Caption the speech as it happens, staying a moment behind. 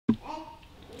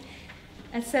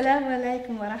Assalamu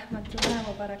alaikum wa rahmatullahi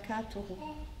wa barakatuhu.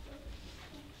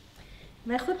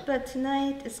 My khutbah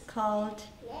tonight is called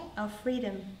Our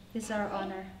Freedom is Our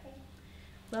Honor.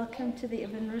 Welcome to the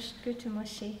Rushd-Goethe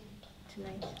Moschee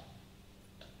tonight.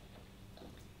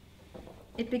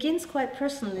 It begins quite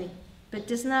personally, but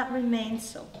does not remain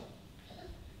so.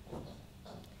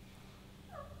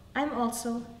 I'm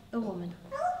also a woman.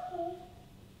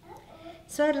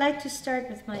 So I'd like to start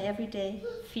with my everyday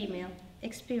female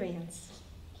experience.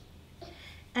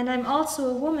 And I'm also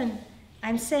a woman,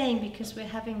 I'm saying, because we're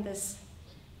having this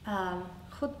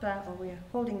khutbah, or we're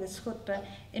holding this khutbah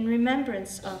in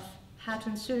remembrance of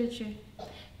Hatun Sürücü,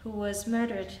 who was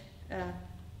murdered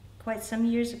quite some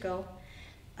years ago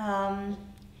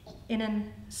in a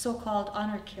so-called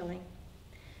honor killing,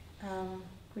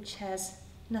 which has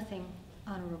nothing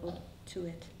honorable to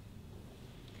it.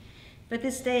 But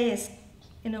this day is,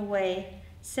 in a way,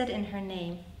 set in her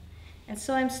name. And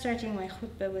so I'm starting my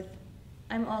khutbah with,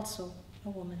 I'm also a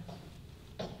woman.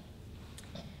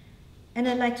 And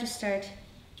I'd like to start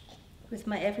with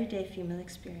my everyday female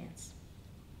experience.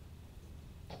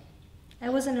 I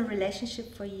was in a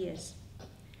relationship for years.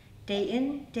 Day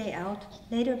in, day out,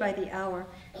 later by the hour,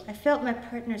 I felt my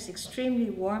partner's extremely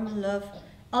warm love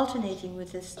alternating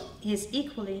with his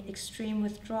equally extreme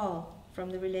withdrawal from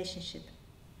the relationship.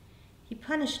 He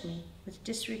punished me with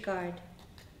disregard,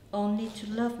 only to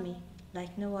love me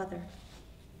like no other.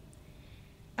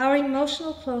 Our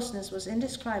emotional closeness was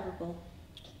indescribable,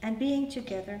 and being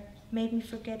together made me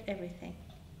forget everything.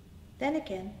 Then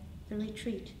again, the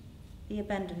retreat, the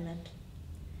abandonment,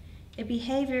 a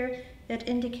behavior that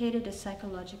indicated a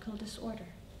psychological disorder,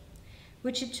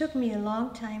 which it took me a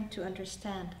long time to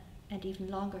understand and even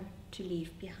longer to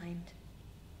leave behind.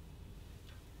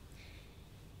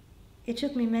 It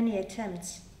took me many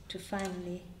attempts to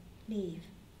finally leave.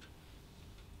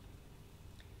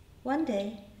 One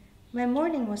day, my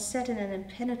morning was set in an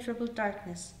impenetrable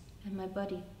darkness and my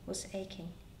body was aching.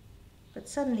 But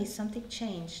suddenly something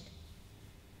changed.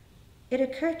 It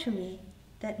occurred to me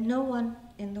that no one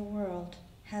in the world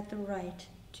had the right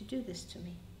to do this to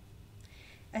me.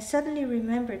 I suddenly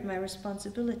remembered my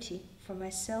responsibility for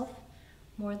myself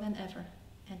more than ever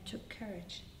and took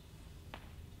courage.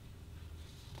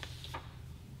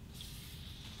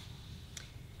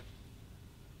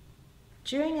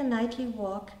 During a nightly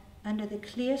walk under the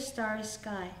clear starry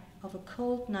sky of a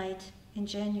cold night in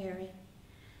January,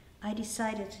 I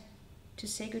decided to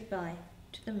say goodbye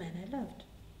to the man I loved.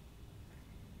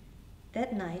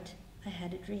 That night I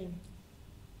had a dream.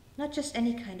 Not just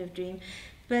any kind of dream,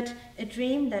 but a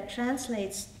dream that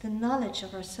translates the knowledge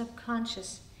of our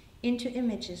subconscious into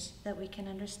images that we can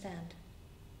understand.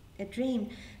 A dream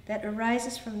that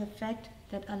arises from the fact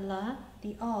that Allah,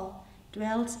 the All,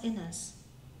 dwells in us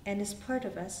and is part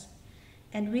of us,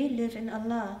 and we live in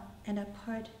Allah and are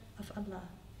part of Allah.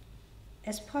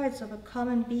 As parts of a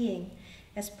common being,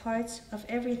 as parts of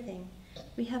everything,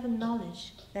 we have a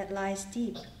knowledge that lies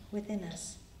deep within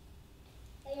us.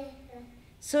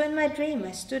 So in my dream,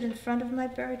 I stood in front of my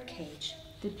bird cage,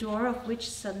 the door of which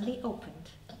suddenly opened,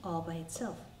 all by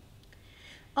itself.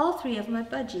 All three of my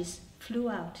budgies flew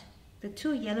out, the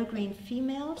two yellow-green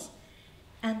females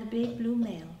and the big blue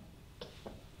male.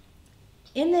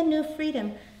 In their new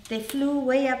freedom, they flew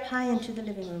way up high into the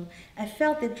living room. I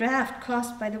felt the draft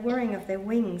caused by the whirring of their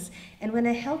wings, and when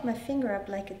I held my finger up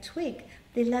like a twig,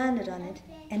 they landed on it,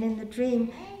 and in the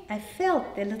dream, I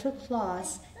felt their little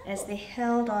claws as they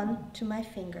held on to my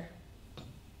finger.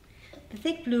 The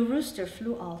thick blue rooster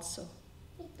flew also.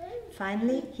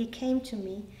 Finally, he came to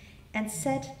me and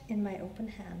sat in my open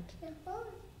hand.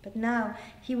 But now,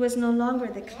 he was no longer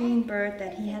the clean bird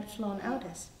that he had flown out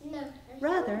as.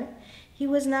 Rather, he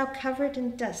was now covered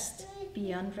in dust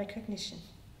beyond recognition.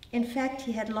 In fact,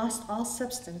 he had lost all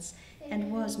substance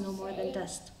and was no more than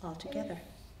dust altogether.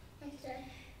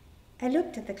 I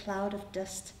looked at the cloud of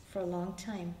dust for a long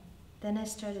time. Then I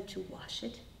started to wash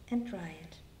it and dry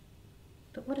it.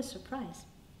 But what a surprise.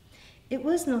 It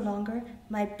was no longer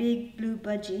my big blue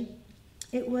budgie.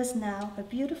 It was now a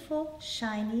beautiful,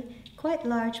 shiny, quite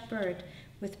large bird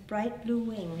with bright blue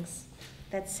wings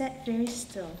that sat very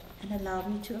still and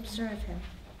allowed me to observe him.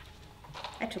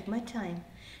 I took my time,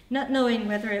 not knowing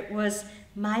whether it was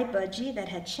my budgie that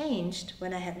had changed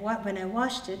when I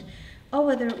washed it, or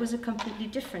whether it was a completely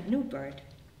different new bird.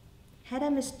 Had I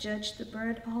misjudged the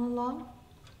bird all along?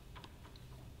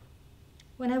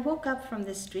 When I woke up from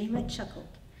this dream, I chuckled.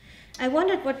 I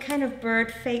wondered what kind of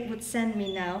bird fate would send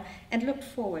me now and looked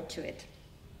forward to it.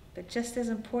 But just as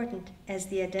important as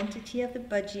the identity of the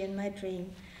budgie in my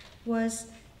dream was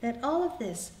that all of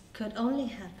this could only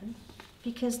happen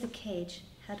because the cage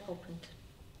had opened.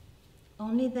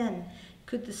 only then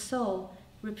could the soul,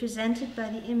 represented by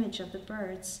the image of the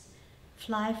birds,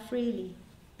 fly freely,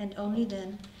 and only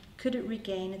then could it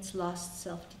regain its lost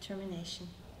self-determination.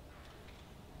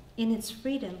 In its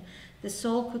freedom, the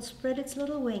soul could spread its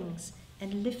little wings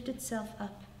and lift itself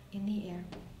up in the air.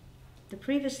 The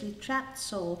previously trapped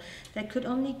soul that could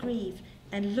only grieve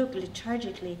and look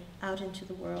lethargically out into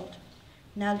the world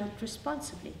now looked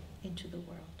responsibly into the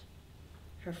world.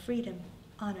 Her freedom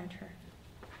honored her.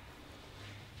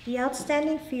 The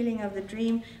outstanding feeling of the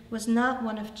dream was not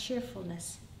one of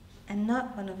cheerfulness and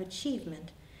not one of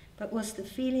achievement, but was the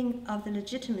feeling of the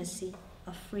legitimacy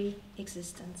of free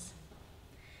existence.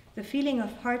 The feeling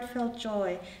of heartfelt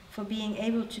joy for being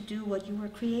able to do what you were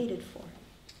created for,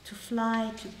 to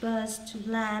fly, to buzz, to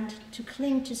land, to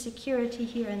cling to security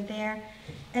here and there,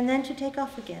 and then to take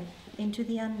off again into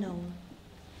the unknown.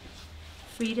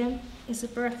 Freedom is a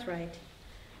birthright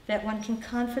that one can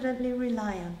confidently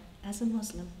rely on as a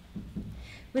Muslim.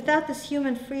 Without this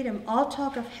human freedom, all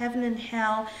talk of heaven and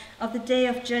hell, of the day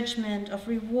of judgment, of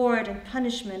reward and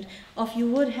punishment, of you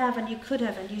would have and you could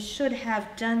have and you should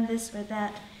have done this or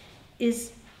that,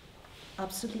 is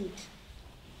obsolete.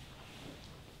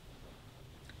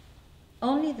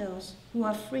 Only those who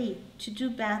are free to do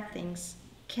bad things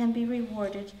can be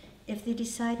rewarded if they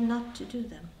decide not to do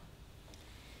them.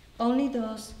 Only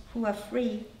those who are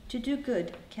free to do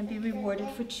good can be rewarded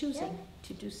for choosing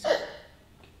to do so.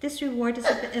 This reward is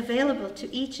available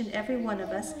to each and every one of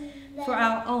us for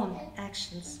our own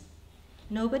actions.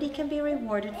 Nobody can be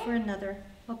rewarded for another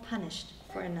or punished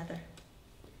for another.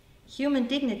 Human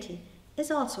dignity is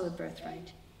also a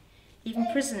birthright.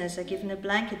 Even prisoners are given a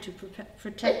blanket to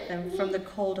protect them from the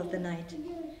cold of the night.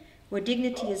 Where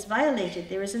dignity is violated,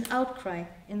 there is an outcry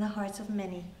in the hearts of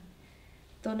many,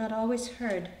 though not always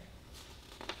heard,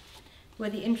 where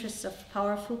the interests of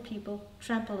powerful people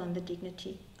trample on the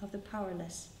dignity of the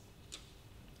powerless.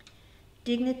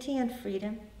 Dignity and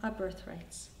freedom are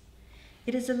birthrights.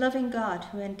 It is a loving God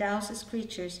who endows his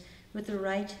creatures with the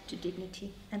right to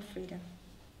dignity and freedom.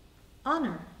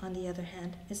 Honor, on the other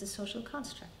hand, is a social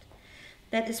construct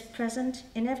that is present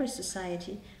in every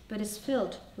society, but is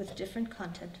filled with different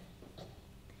content.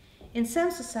 In some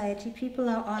society, people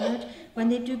are honored when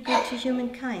they do good to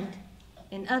humankind.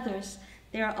 In others,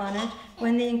 they are honored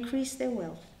when they increase their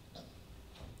wealth.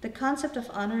 The concept of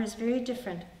honor is very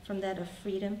different from that of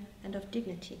freedom and of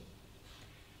dignity,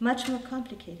 much more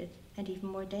complicated and even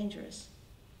more dangerous.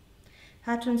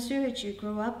 Hatun Sürücü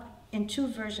grew up in two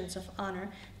versions of honor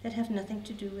that have nothing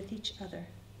to do with each other.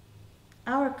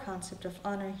 Our concept of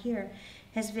honor here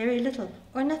has very little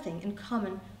or nothing in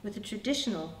common with the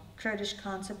traditional Kurdish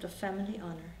concept of family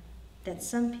honor that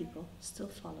some people still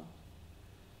follow.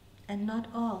 And not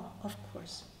all, of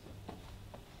course.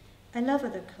 I love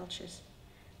other cultures.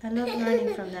 I love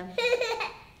learning from them.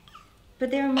 But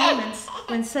there are moments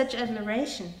when such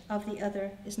admiration of the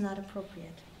other is not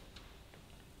appropriate.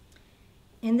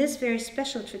 In this very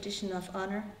special tradition of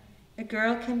honor, a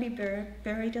girl can be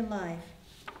buried alive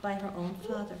by her own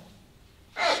father,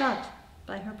 shot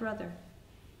by her brother,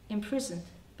 imprisoned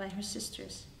by her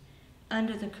sisters,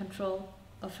 under the control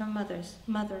of her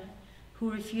mother,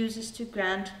 who refuses to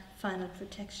grant final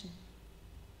protection.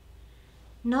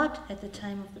 Not at the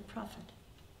time of the Prophet.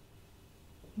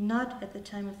 Not at the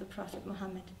time of the Prophet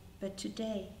Muhammad, but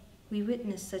today we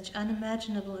witness such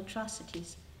unimaginable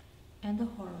atrocities and the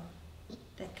horror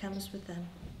that comes with them.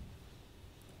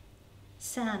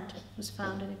 Sand was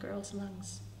found in a girl's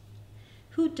lungs.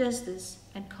 Who does this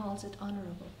and calls it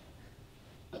honorable?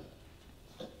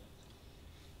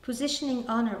 Positioning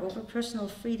honor over personal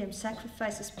freedom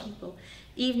sacrifices people,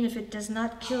 even if it does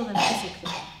not kill them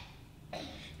physically.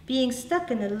 Being stuck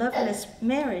in a loveless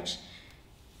marriage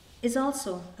is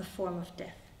also a form of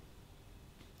death.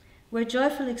 Where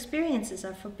joyful experiences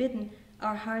are forbidden,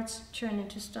 our hearts turn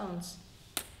into stones.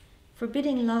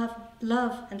 Forbidding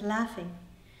love and laughing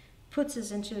puts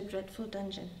us into a dreadful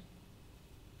dungeon.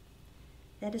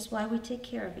 That is why we take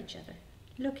care of each other,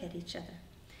 look at each other,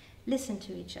 listen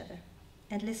to each other,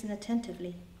 and listen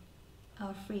attentively.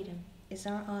 Our freedom is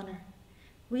our honor.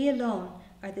 We alone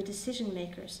are the decision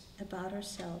makers about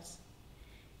ourselves.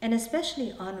 And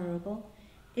especially honorable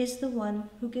is the one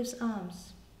who gives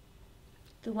alms,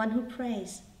 the one who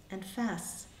prays and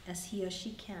fasts as he or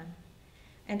she can,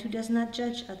 and who does not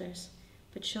judge others,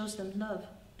 but shows them love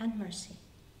and mercy.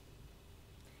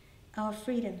 Our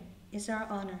freedom is our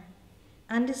honor,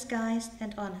 undisguised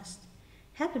and honest,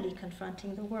 happily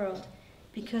confronting the world,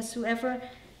 because whoever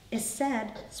is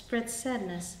sad spreads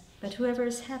sadness, but whoever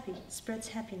is happy spreads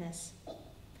happiness.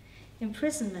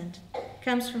 Imprisonment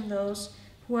comes from those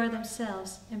who are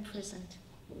themselves imprisoned.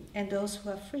 and those who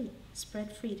are free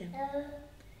spread freedom.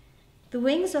 The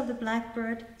wings of the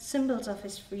blackbird, symbols of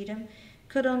his freedom,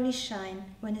 could only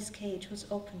shine when his cage was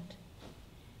opened.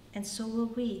 And so will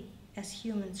we, as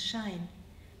humans, shine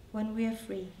when we are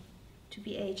free to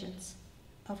be agents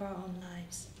of our own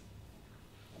lives.